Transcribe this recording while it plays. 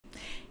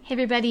Hey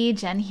everybody,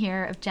 Jen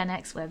here of Gen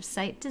X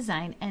Website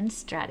Design and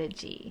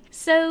Strategy.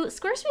 So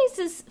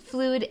Squarespace's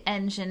Fluid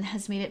engine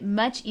has made it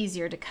much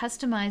easier to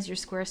customize your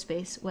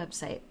Squarespace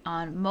website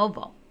on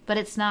mobile, but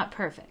it's not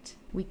perfect.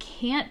 We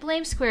can't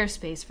blame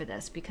Squarespace for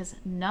this because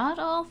not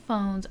all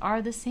phones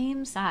are the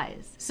same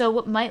size. So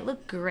what might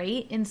look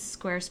great in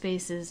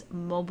Squarespace's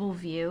mobile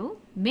view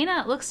may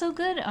not look so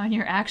good on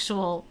your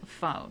actual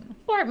phone.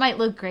 Or it might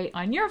look great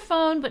on your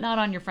phone, but not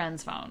on your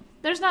friend's phone.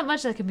 There's not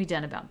much that can be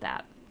done about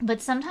that. But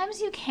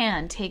sometimes you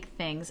can take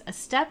things a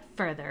step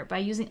further by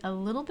using a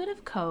little bit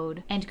of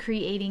code and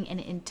creating an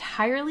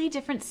entirely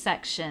different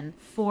section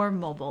for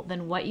mobile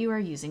than what you are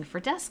using for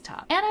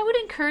desktop. And I would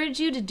encourage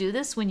you to do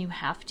this when you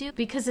have to,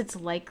 because it's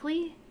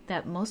likely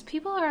that most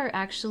people are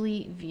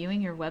actually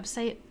viewing your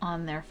website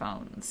on their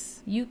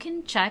phones. You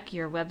can check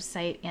your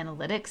website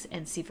analytics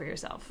and see for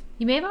yourself.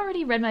 You may have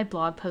already read my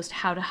blog post,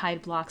 How to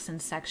Hide Blocks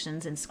and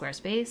Sections in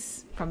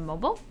Squarespace from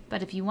Mobile,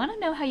 but if you want to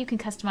know how you can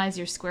customize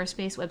your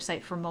Squarespace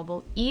website for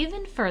mobile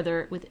even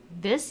further with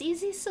this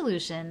easy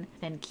solution,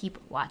 then keep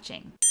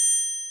watching.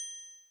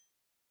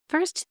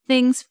 First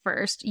things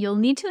first, you'll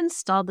need to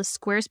install the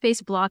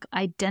Squarespace Block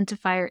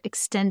Identifier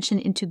extension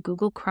into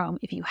Google Chrome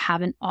if you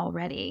haven't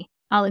already.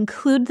 I'll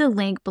include the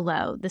link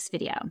below this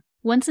video.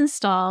 Once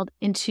installed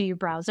into your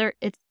browser,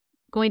 it's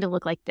going to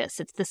look like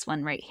this. It's this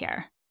one right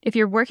here. If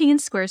you're working in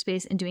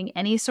Squarespace and doing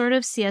any sort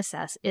of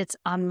CSS, it's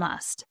a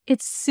must.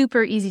 It's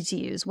super easy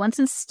to use. Once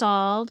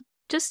installed,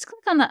 just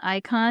click on the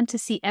icon to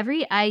see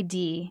every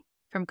ID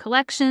from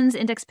collections,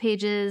 index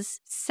pages,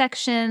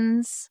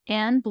 sections,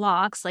 and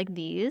blocks like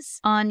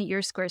these on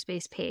your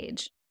Squarespace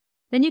page.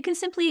 Then you can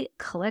simply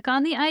click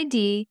on the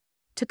ID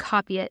to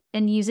copy it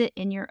and use it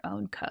in your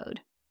own code.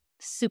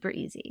 Super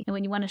easy. And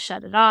when you want to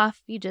shut it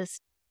off, you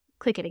just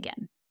click it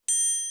again.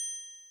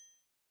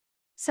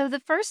 So the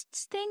first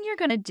thing you're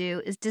going to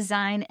do is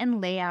design and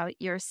lay out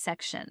your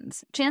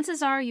sections.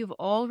 Chances are you've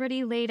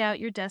already laid out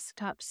your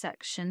desktop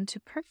section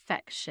to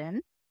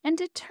perfection and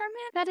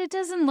determined that it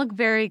doesn't look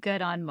very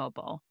good on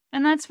mobile.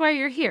 And that's why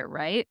you're here,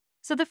 right?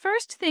 So the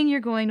first thing you're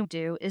going to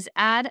do is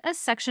add a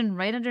section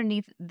right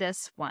underneath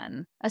this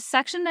one, a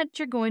section that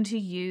you're going to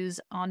use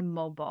on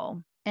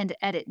mobile and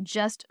edit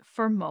just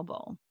for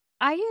mobile.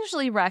 I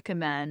usually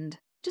recommend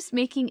just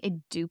making a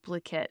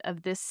duplicate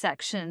of this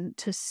section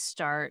to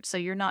start so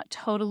you're not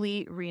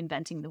totally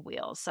reinventing the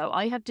wheel. So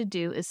all you have to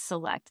do is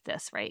select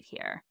this right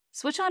here.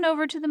 Switch on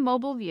over to the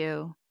mobile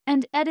view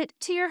and edit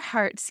to your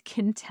heart's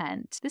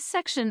content. This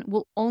section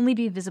will only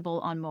be visible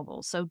on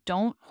mobile, so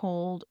don't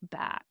hold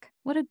back.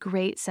 What a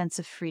great sense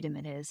of freedom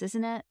it is,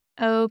 isn't it?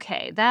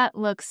 Okay, that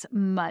looks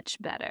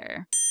much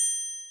better.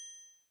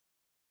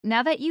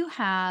 Now that you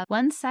have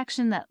one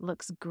section that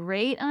looks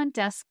great on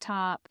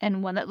desktop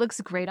and one that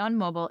looks great on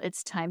mobile,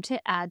 it's time to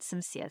add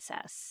some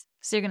CSS.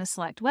 So you're going to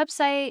select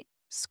Website,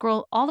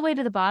 scroll all the way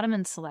to the bottom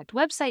and select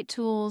Website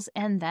Tools,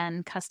 and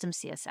then Custom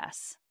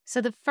CSS.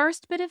 So the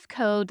first bit of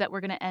code that we're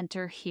going to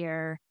enter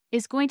here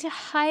is going to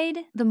hide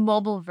the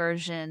mobile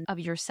version of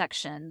your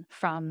section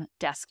from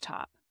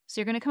desktop. So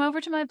you're going to come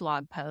over to my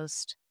blog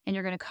post and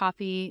you're going to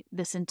copy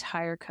this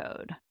entire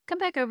code. Come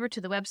back over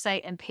to the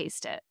website and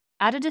paste it.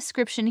 Add a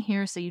description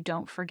here so you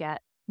don't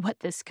forget what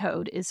this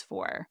code is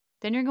for.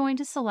 Then you're going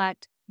to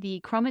select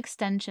the Chrome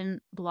extension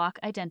block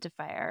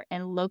identifier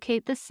and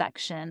locate the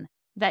section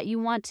that you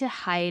want to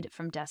hide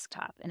from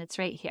desktop, and it's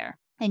right here.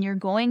 And you're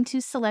going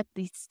to select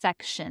the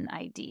section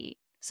ID.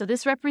 So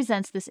this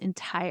represents this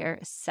entire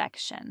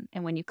section.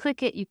 And when you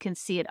click it, you can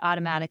see it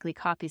automatically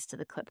copies to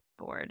the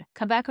clipboard.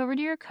 Come back over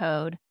to your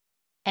code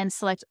and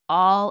select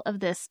all of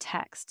this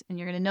text. And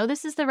you're going to know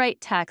this is the right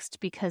text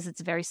because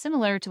it's very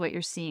similar to what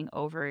you're seeing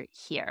over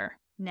here.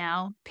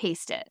 Now,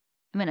 paste it.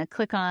 I'm going to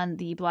click on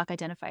the block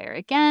identifier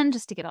again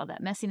just to get all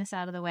that messiness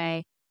out of the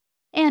way.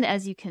 And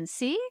as you can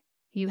see,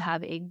 you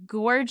have a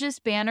gorgeous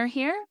banner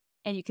here.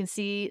 And you can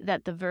see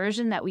that the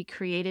version that we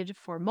created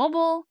for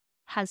mobile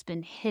has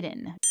been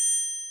hidden.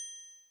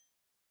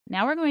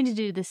 Now we're going to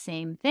do the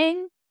same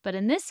thing, but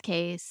in this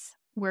case,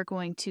 we're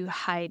going to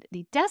hide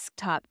the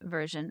desktop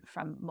version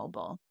from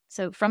mobile.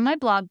 So from my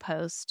blog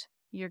post,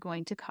 you're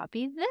going to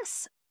copy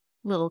this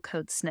little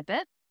code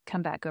snippet,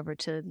 come back over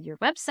to your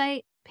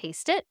website,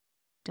 paste it.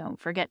 Don't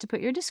forget to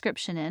put your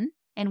description in.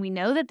 And we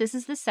know that this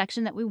is the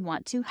section that we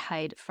want to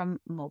hide from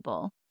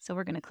mobile. So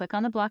we're going to click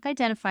on the block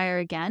identifier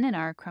again in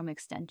our Chrome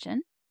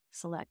extension,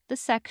 select the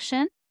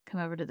section,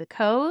 come over to the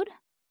code,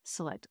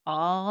 select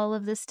all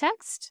of this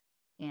text,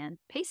 and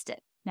paste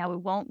it. Now we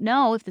won't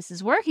know if this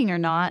is working or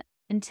not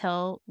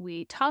until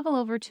we toggle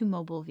over to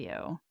mobile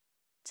view.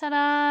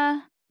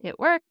 Ta-da! It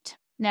worked.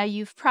 Now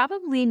you've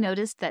probably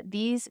noticed that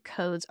these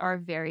codes are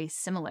very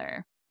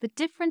similar. The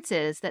difference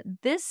is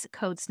that this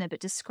code snippet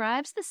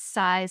describes the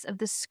size of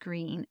the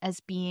screen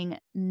as being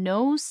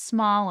no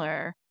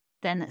smaller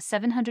than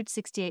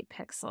 768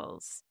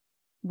 pixels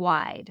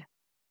wide.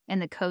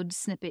 And the code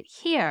snippet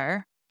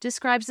here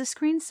describes the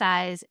screen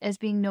size as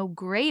being no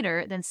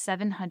greater than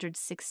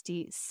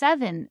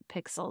 767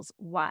 pixels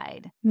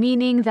wide,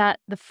 meaning that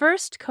the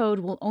first code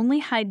will only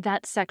hide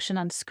that section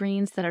on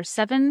screens that are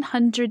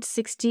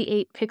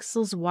 768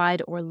 pixels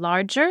wide or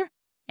larger,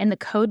 and the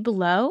code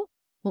below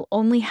will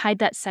only hide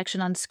that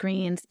section on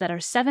screens that are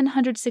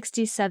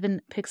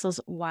 767 pixels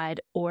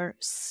wide or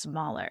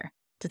smaller.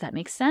 Does that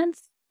make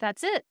sense?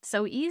 That's it.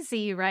 So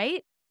easy,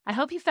 right? I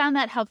hope you found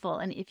that helpful,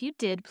 and if you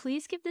did,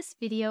 please give this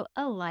video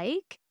a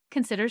like.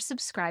 Consider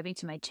subscribing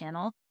to my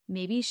channel.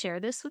 Maybe share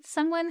this with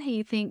someone who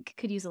you think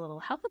could use a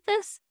little help with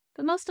this.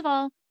 But most of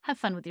all, have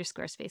fun with your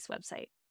Squarespace website.